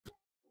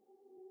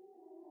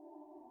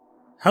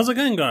How's it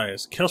going,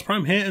 guys? Chaos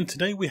Prime here, and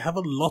today we have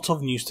a lot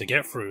of news to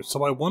get through,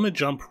 so I want to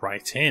jump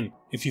right in.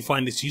 If you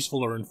find this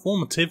useful or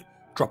informative,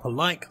 drop a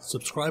like,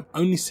 subscribe,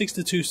 only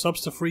 62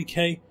 subs to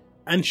 3k,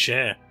 and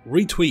share,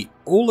 retweet,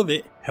 all of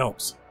it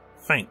helps.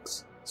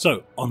 Thanks.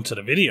 So, on to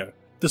the video.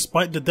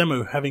 Despite the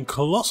demo having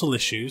colossal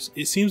issues,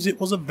 it seems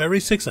it was a very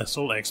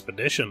successful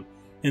expedition.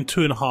 In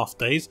 2.5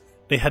 days,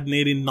 they had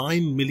nearly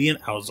 9 million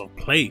hours of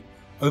play,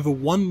 over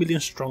 1 million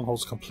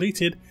strongholds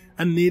completed,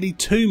 and nearly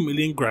 2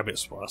 million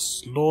grabbits were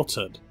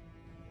slaughtered.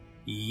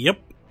 Yep,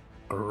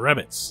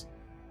 rabbits.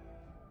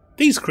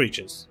 These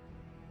creatures.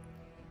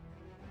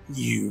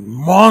 You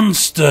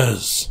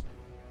monsters!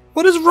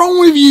 What is wrong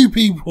with you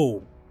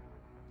people?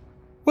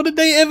 What did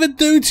they ever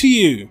do to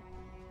you?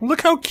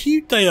 Look how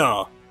cute they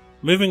are.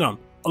 Moving on.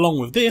 Along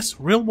with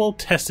this, real-world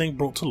testing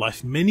brought to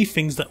life many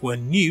things that were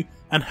new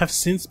and have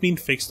since been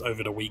fixed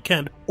over the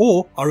weekend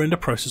or are in the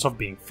process of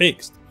being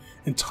fixed.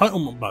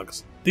 Entitlement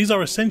bugs. These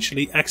are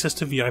essentially access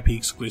to VIP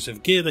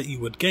exclusive gear that you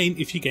would gain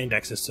if you gained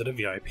access to the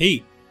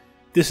VIP.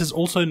 This is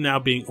also now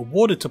being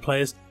awarded to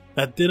players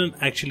that didn't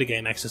actually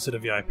gain access to the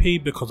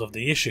VIP because of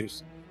the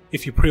issues.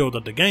 If you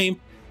pre-ordered the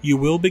game, you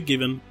will be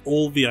given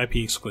all VIP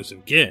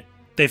exclusive gear.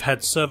 They've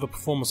had server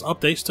performance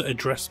updates to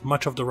address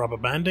much of the rubber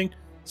banding,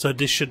 so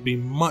this should be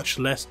much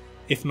less,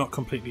 if not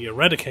completely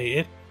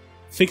eradicated.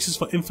 Fixes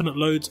for infinite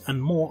loads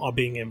and more are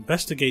being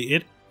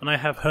investigated, and I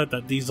have heard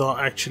that these are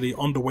actually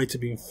on the way to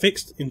being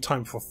fixed in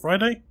time for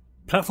Friday.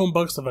 Platform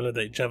bugs to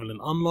validate Javelin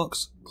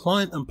unlocks,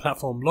 client and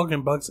platform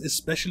login bugs,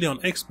 especially on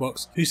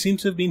Xbox, who seem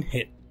to have been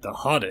hit the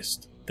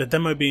hardest. The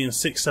demo being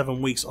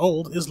 6-7 weeks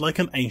old is like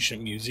an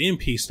ancient museum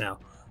piece now.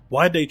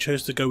 Why they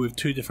chose to go with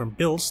 2 different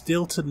builds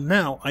still to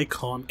now I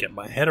can't get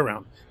my head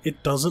around.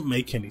 It doesn't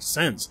make any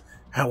sense.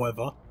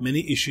 However,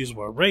 many issues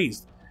were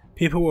raised.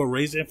 People were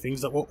raising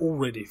things that were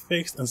already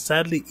fixed, and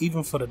sadly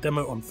even for the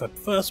demo on Feb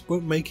 1st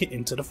won't make it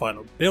into the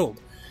final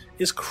build.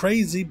 It's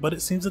crazy, but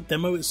it seems the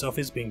demo itself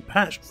is being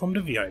patched from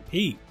the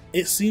VIP.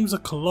 It seems a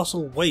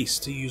colossal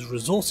waste to use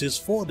resources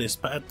for this,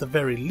 but at the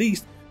very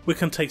least we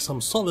can take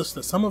some solace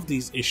that some of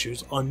these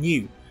issues are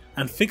new,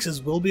 and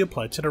fixes will be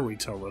applied to the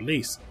retail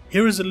release.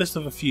 Here is a list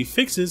of a few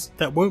fixes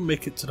that won't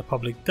make it to the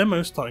public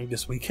demo starting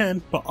this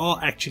weekend, but are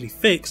actually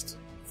fixed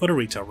for the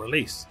retail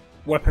release.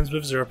 Weapons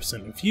with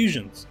 0%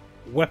 infusions.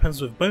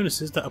 Weapons with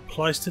bonuses that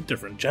applies to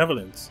different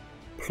javelins.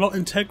 Plot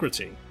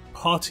integrity.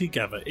 Party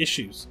gather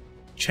issues.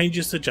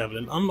 Changes to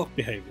javelin unlock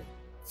behavior.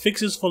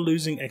 Fixes for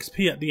losing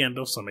XP at the end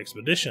of some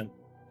expedition.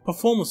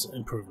 Performance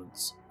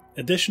improvements.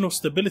 Additional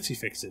stability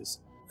fixes.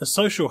 A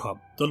social hub,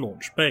 the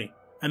launch bay,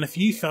 and a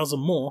few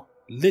thousand more,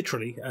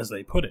 literally as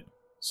they put it.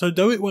 So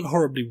though it went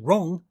horribly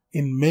wrong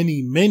in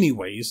many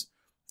ways,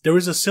 there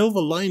is a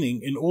silver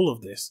lining in all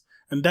of this,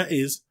 and that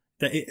is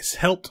that it's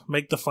helped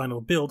make the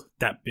final build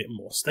that bit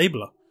more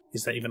stabler.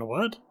 Is that even a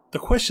word? The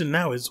question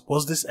now is,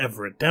 was this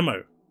ever a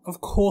demo?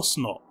 Of course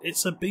not,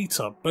 it's a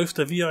beta, both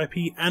the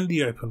VIP and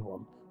the open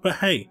one. But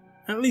hey,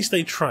 at least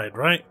they tried,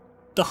 right?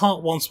 The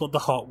heart wants what the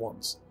heart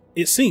wants.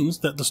 It seems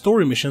that the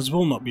story missions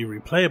will not be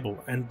replayable,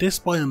 and this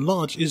by and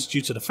large is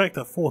due to the fact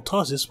that 4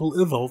 tasks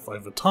will evolve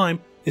over time,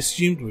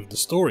 assumed with the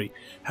story.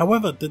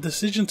 However, the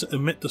decision to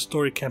omit the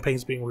story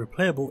campaigns being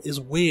replayable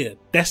is weird.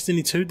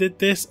 Destiny 2 did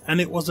this,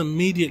 and it was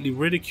immediately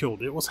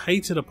ridiculed. It was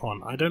hated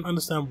upon. I don't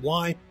understand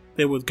why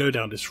they would go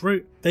down this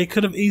route. They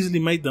could have easily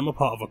made them a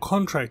part of a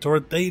contract or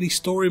a daily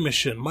story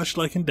mission, much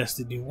like in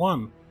Destiny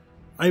 1.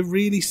 I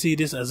really see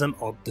this as an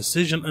odd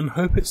decision and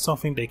hope it's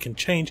something they can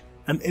change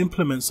and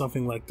implement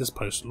something like this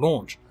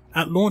post-launch.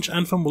 At launch,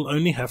 Anthem will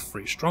only have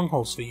 3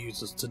 strongholds for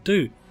users to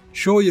do.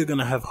 Sure, you're going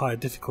to have higher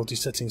difficulty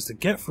settings to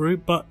get through,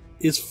 but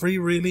is 3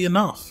 really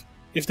enough?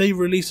 If they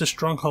release a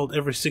stronghold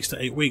every 6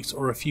 to 8 weeks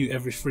or a few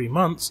every 3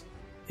 months,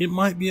 it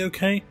might be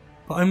okay,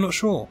 but I'm not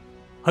sure.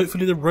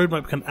 Hopefully the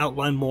roadmap can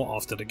outline more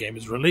after the game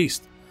is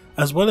released.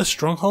 As well as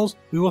strongholds,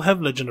 we will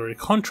have legendary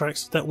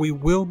contracts that we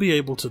will be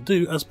able to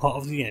do as part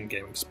of the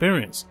endgame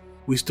experience.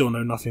 We still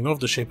know nothing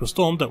of the Shape of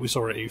Storm that we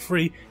saw at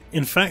E3,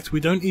 in fact we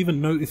don't even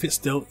know if it's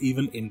still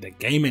even in the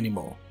game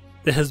anymore.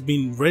 There has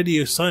been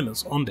radio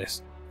silence on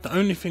this. The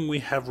only thing we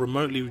have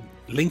remotely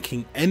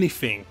linking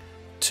anything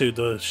to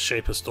the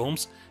Shape of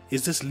Storms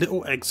is this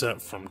little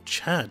excerpt from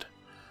Chad.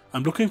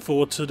 I'm looking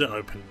forward to the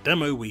open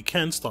demo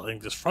weekend starting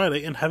this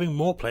Friday and having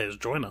more players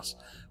join us.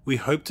 We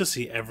hope to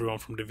see everyone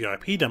from the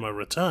VIP demo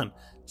return.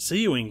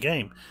 See you in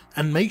game,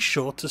 and make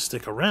sure to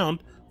stick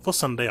around for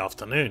Sunday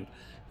afternoon.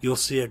 You'll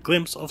see a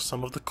glimpse of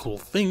some of the cool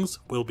things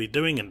we'll be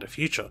doing in the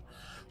future.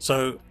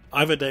 So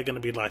either they're going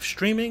to be live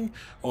streaming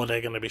or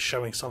they're going to be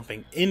showing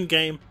something in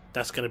game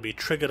that's going to be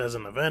triggered as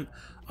an event.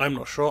 I'm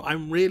not sure.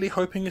 I'm really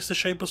hoping it's the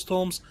Shape of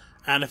Storms,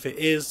 and if it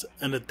is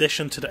an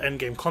addition to the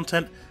endgame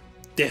content,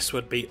 this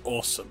would be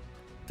awesome.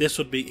 This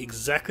would be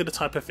exactly the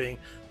type of thing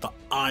that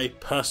I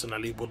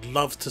personally would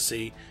love to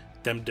see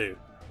them do.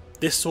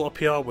 This sort of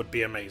PR would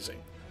be amazing.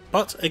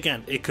 But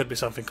again, it could be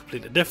something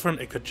completely different,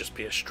 it could just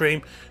be a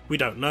stream, we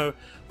don't know.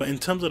 But in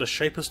terms of the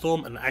Shape of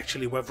Storm and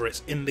actually whether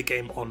it's in the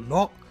game or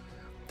not,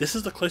 This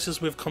is the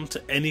closest we've come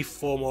to any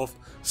form of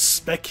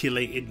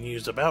speculated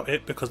news about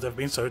it because they've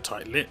been so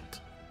tight-lipped.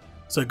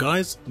 So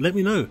guys, let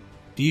me know,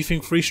 do you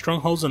think 3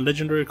 strongholds and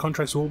legendary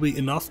contracts will be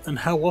enough, and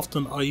how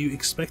often are you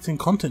expecting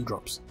content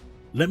drops?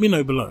 Let me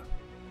know below.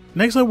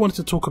 Next I wanted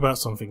to talk about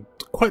something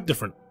quite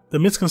different, the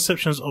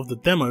misconceptions of the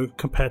demo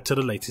compared to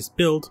the latest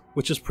build,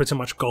 which is pretty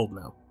much gold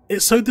now.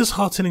 It's so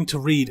disheartening to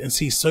read and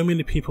see so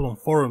many people on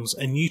forums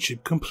and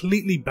YouTube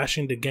completely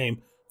bashing the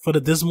game for the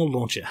dismal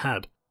launch it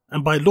had.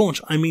 And by launch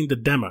I mean the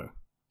demo.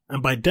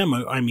 And by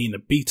demo I mean a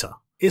beta.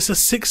 It's a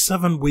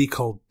 6-7 week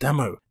old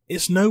demo.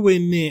 It's nowhere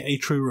near a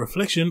true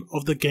reflection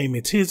of the game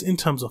it is in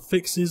terms of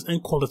fixes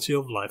and quality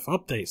of life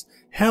updates.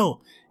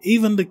 Hell,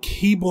 even the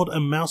keyboard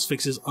and mouse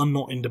fixes are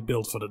not in the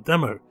build for the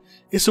demo.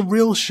 It's a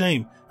real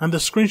shame, and the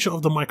screenshot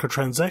of the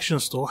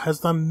microtransaction store has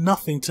done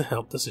nothing to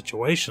help the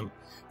situation.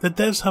 The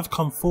devs have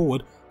come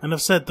forward and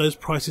have said those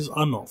prices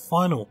are not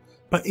final,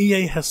 but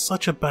EA has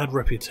such a bad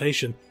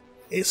reputation,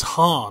 it's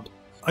hard.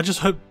 I just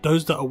hope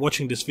those that are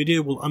watching this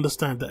video will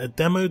understand that a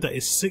demo that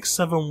is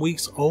 6-7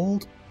 weeks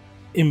old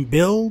in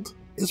build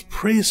is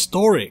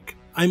prehistoric.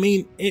 I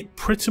mean, it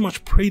pretty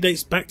much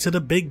predates back to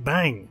the Big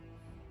Bang.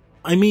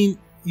 I mean,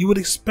 you would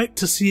expect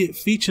to see it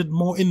featured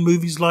more in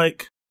movies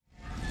like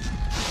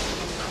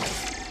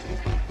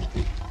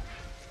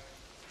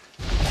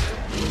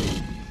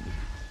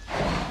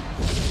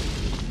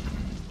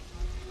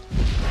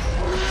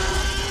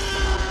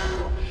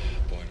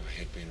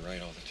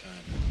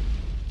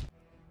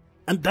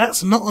and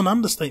that's not an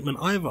understatement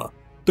either.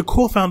 The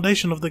core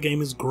foundation of the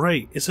game is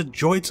great, it's a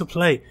joy to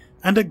play,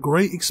 and a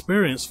great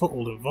experience for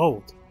all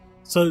involved.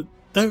 So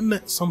don't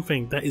let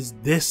something that is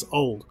this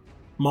old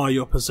mar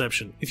your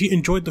perception. If you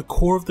enjoyed the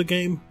core of the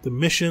game, the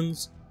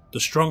missions, the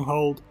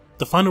stronghold,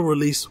 the final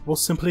release will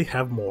simply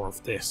have more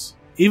of this.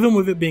 Even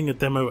with it being a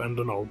demo and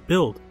an old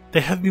build,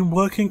 they have been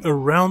working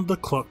around the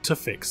clock to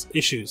fix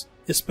issues,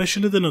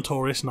 especially the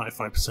notorious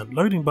 95%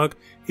 loading bug,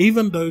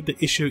 even though the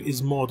issue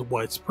is more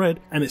widespread,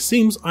 and it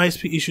seems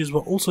ISP issues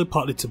were also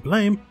partly to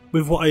blame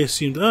with what I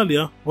assumed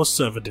earlier was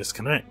server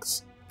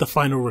disconnects. The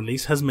final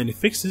release has many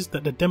fixes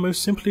that the demo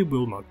simply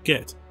will not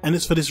get, and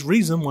it's for this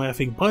reason why I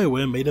think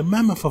BioWare made a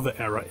mammoth of an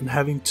error in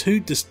having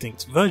 2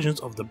 distinct versions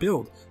of the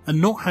build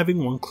and not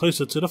having one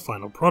closer to the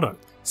final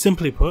product.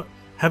 Simply put,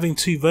 having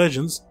 2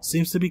 versions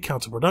seems to be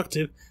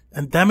counterproductive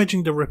and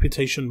damaging the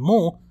reputation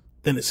more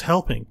than it's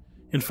helping.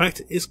 In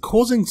fact, it's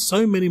causing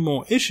so many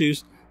more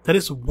issues that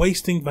it's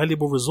wasting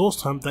valuable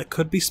resource time that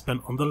could be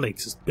spent on the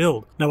latest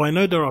build. Now I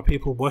know there are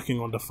people working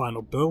on the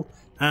final build,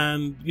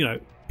 and you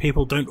know,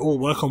 people don't all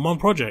work on one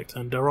project,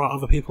 and there are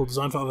other people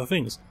designed for other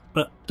things,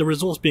 but the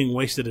resource being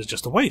wasted is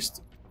just a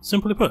waste.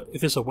 Simply put,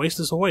 if it's a waste,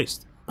 it's a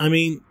waste. I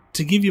mean,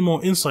 to give you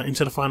more insight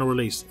into the final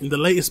release, in the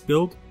latest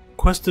build,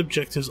 quest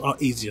objectives are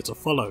easier to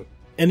follow.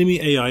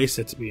 Enemy AI is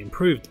said to be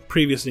improved.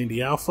 Previously in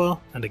the alpha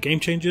and the game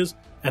changes,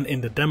 and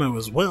in the demo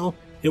as well,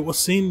 it was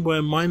seen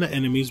where minor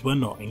enemies were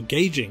not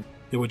engaging.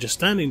 They were just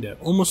standing there,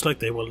 almost like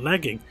they were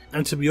lagging,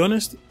 and to be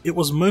honest, it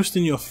was most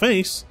in your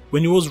face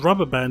when you was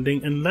rubber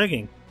banding and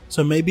lagging.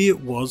 So maybe it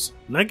was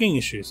lagging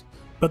issues,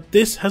 but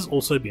this has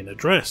also been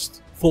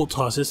addressed. Fort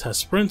Tarsis has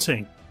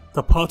sprinting.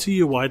 The party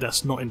UI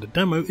that's not in the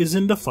demo is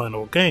in the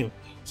final game.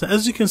 So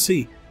as you can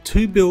see,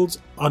 2 builds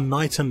are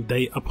night and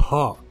day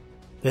apart.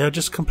 They are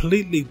just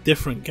completely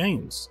different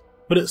games.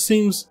 But it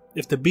seems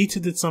if the beta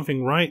did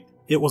something right,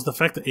 it was the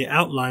fact that it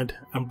outlined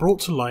and brought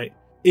to light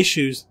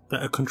issues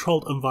that a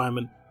controlled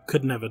environment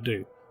could never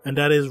do. And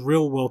that is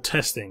real world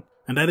testing.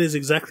 And that is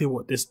exactly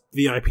what this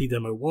VIP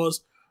demo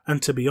was.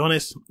 And to be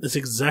honest, it's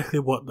exactly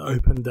what the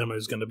open demo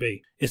is going to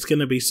be. It's going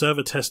to be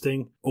server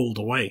testing all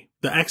the way.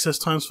 The access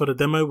times for the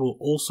demo will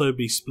also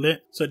be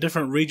split, so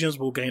different regions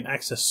will gain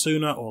access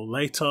sooner or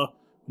later.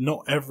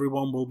 Not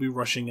everyone will be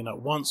rushing in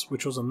at once,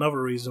 which was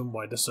another reason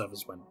why the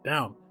servers went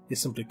down. It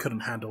simply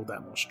couldn't handle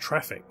that much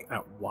traffic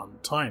at one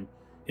time.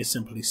 It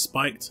simply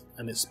spiked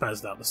and it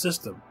spazzed out the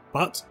system.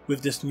 But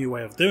with this new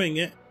way of doing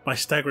it, by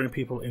staggering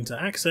people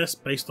into access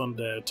based on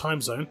their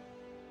time zone,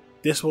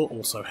 this will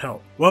also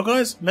help. Well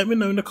guys, let me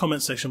know in the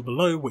comment section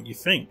below what you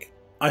think.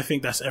 I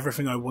think that's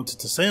everything I wanted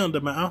to say on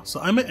the matter, so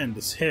I'm going to end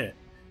this here.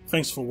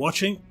 Thanks for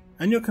watching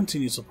and your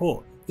continued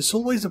support. It's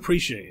always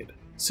appreciated.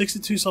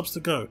 62 subs to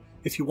go.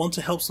 If you want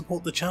to help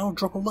support the channel,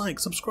 drop a like,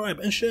 subscribe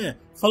and share.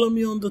 Follow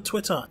me on the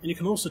Twitter, and you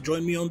can also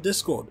join me on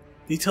Discord.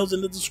 Details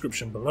in the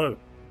description below.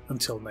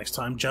 Until next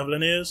time,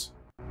 Javelineers,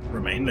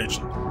 remain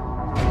legend.